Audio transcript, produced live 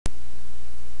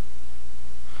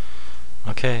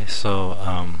Okay, so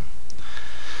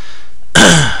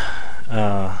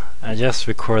I just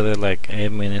recorded like 8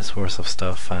 minutes worth of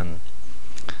stuff, and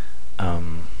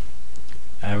um,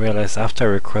 I realized after I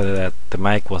recorded that the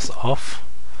mic was off,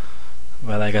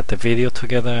 but I got the video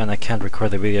together and I can't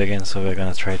record the video again, so we're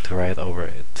gonna try to write over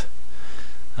it.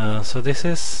 So this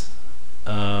is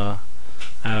I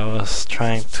was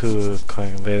trying to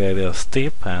convey the idea of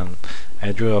steep, and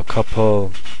I drew a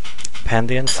couple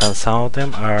pendients, and some of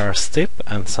them are steep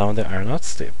and some of them are not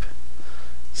steep.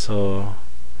 So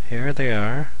here they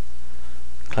are,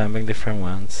 climbing different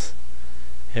ones.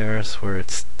 Here's where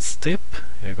it's steep,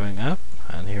 you're going up,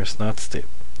 and here's not steep.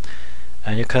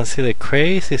 And you can see the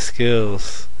crazy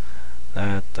skills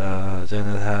that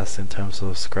Janet has in terms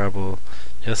of Scrabble.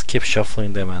 Just keep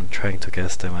shuffling them and trying to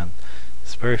guess them, and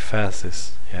it's very fast.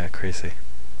 It's crazy.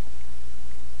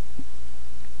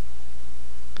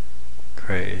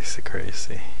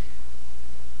 Crazy.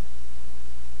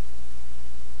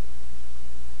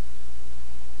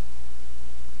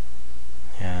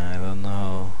 Yeah, I don't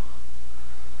know.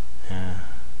 Yeah,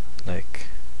 like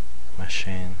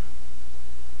machine.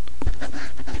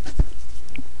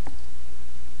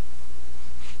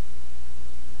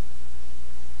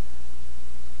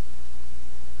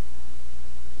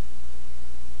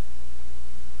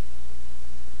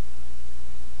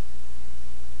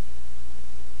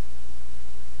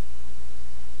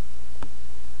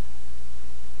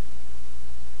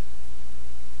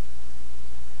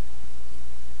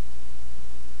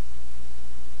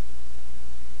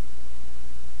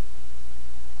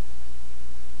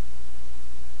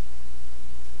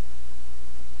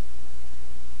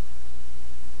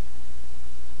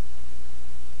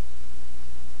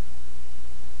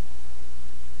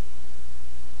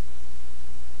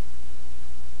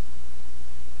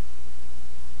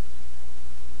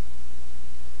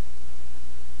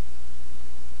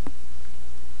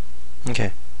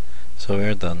 Okay, so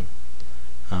we're done.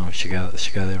 She got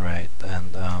it right,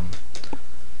 and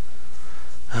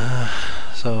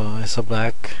so it's a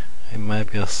black. It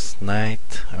might be a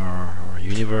night or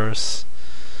universe,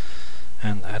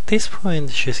 and at this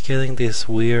point she's getting these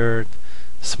weird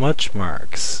smudge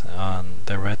marks on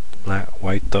the red, black,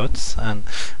 white dots, and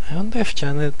I wonder if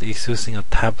Janet is using a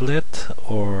tablet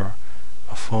or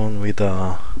a phone with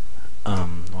a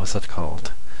what's that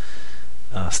called?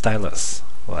 Stylus,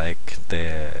 like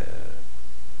the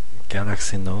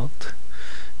Galaxy Note,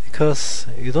 because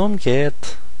you don't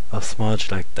get a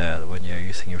smudge like that when you're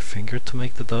using your finger to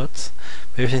make the dots.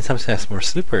 But using something that's more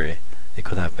slippery, it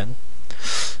could happen.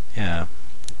 Yeah,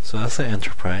 so that's the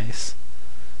Enterprise,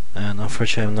 and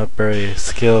unfortunately I'm not very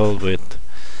skilled with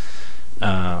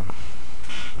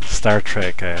Star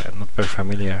Trek. I'm not very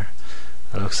familiar.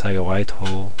 It looks like a white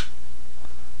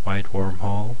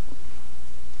wormhole.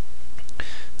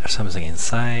 There's something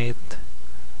inside,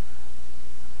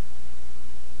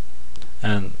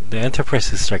 and the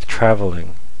Enterprise is like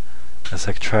traveling. It's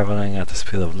like traveling at the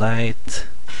speed of light.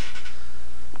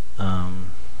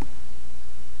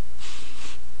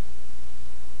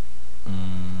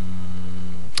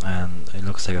 And it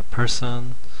looks like a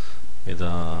person with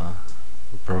a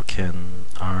broken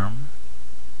arm.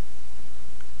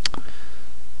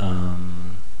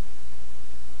 And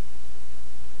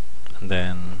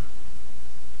then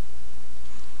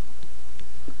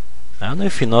I don't know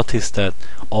if you noticed that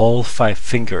all 5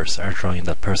 fingers are drawn in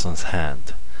that person's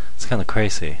hand. It's kind of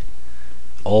crazy.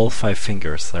 All 5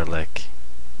 fingers are like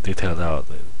detailed out.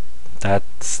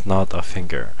 That's not a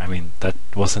finger. I mean, that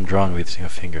wasn't drawn with your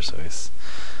finger, so it's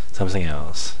something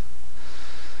else.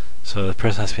 So the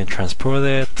person has been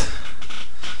transported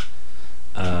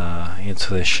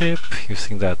into the ship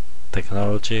using that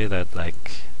technology that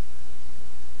like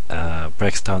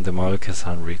breaks down the molecules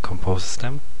and recomposes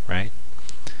them, right?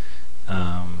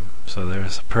 So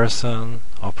there's a person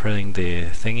operating the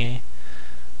thingy.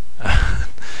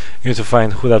 You need to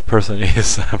find who that person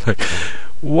is. I'm like,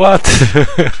 what?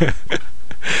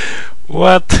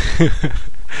 What?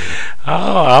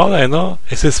 How do I know?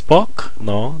 Is it Spock?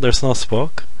 No, there's no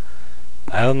Spock.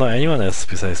 I don't know anyone else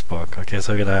besides Spock. Okay,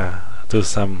 so I'm gonna do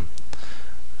some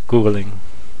googling.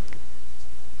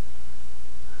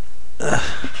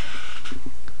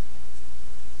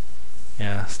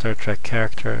 Yeah, Star Trek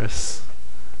characters,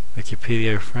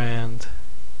 Wikipedia friend.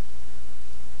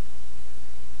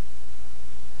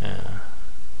 Yeah.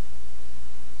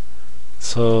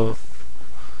 So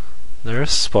there's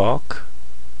Spock,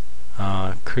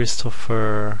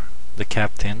 Christopher, the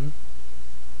captain,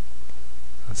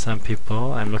 and some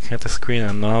people. I'm looking at the screen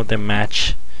and none of them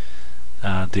match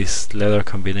this letter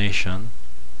combination.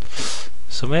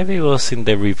 So maybe it was in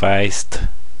the revised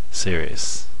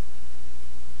series.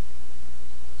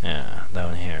 Yeah,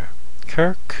 down here.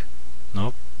 Kirk?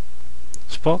 Nope.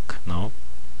 Spock? No.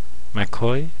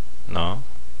 McCoy? No.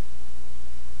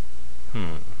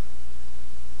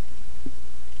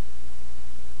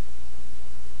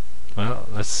 Well,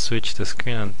 let's switch the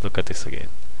screen and look at this again.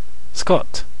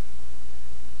 Scott!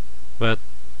 But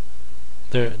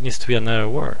there needs to be another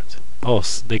word. Oh,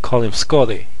 they call him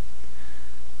Scotty.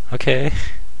 Okay.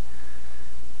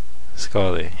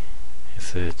 Scotty.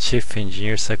 He's a chief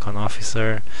engineer, second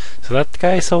officer. So that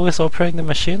guy is always operating the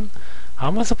machine? How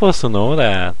am I supposed to know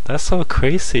that? That's so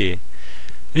crazy.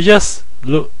 You just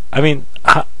look. I mean,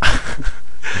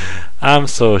 I'm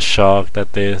so shocked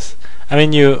at this. I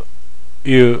mean,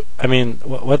 I mean,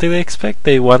 what did they expect?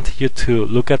 They wanted you to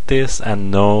look at this and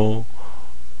know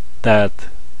that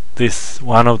this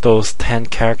one of those 10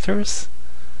 characters,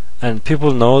 and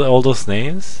people know all those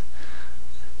names.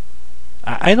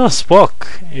 I know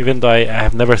Spock, even though I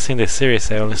have never seen the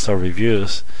series. I only saw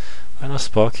reviews. I know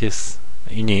Spock is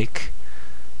unique,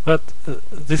 but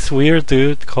this weird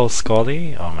dude called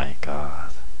Scotty. Oh my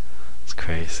god, it's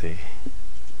crazy.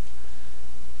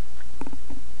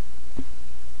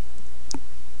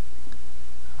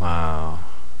 Wow.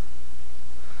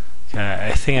 Okay,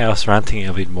 I think I was ranting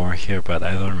a bit more here, but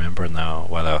I don't remember now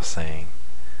what I was saying.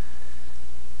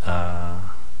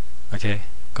 Okay,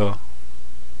 go.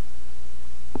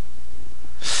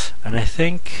 And I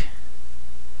think...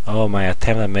 Oh, my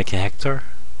attempt at making Hector?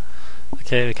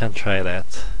 Okay, we can try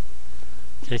that.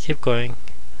 Okay, keep going.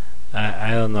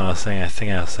 I don't know, I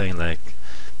think I was saying like...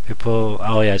 People...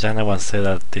 Oh yeah, Jana once said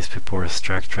that these people were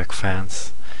Star Trek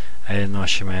fans. I didn't know what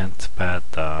she meant, but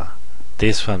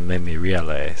this one made me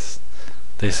realize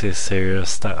this is serious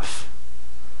stuff.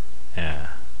 Yeah.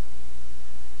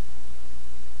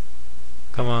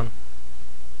 Come on.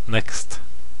 Next.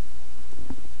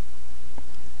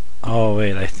 Oh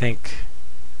wait, I think...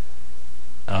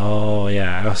 Oh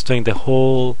yeah, I was doing the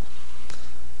whole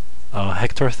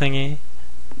Hector thingy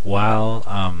while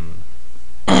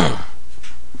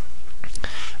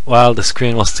while the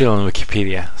screen was still on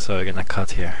Wikipedia, so we're gonna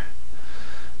cut here.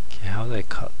 Okay, how do I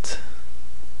cut?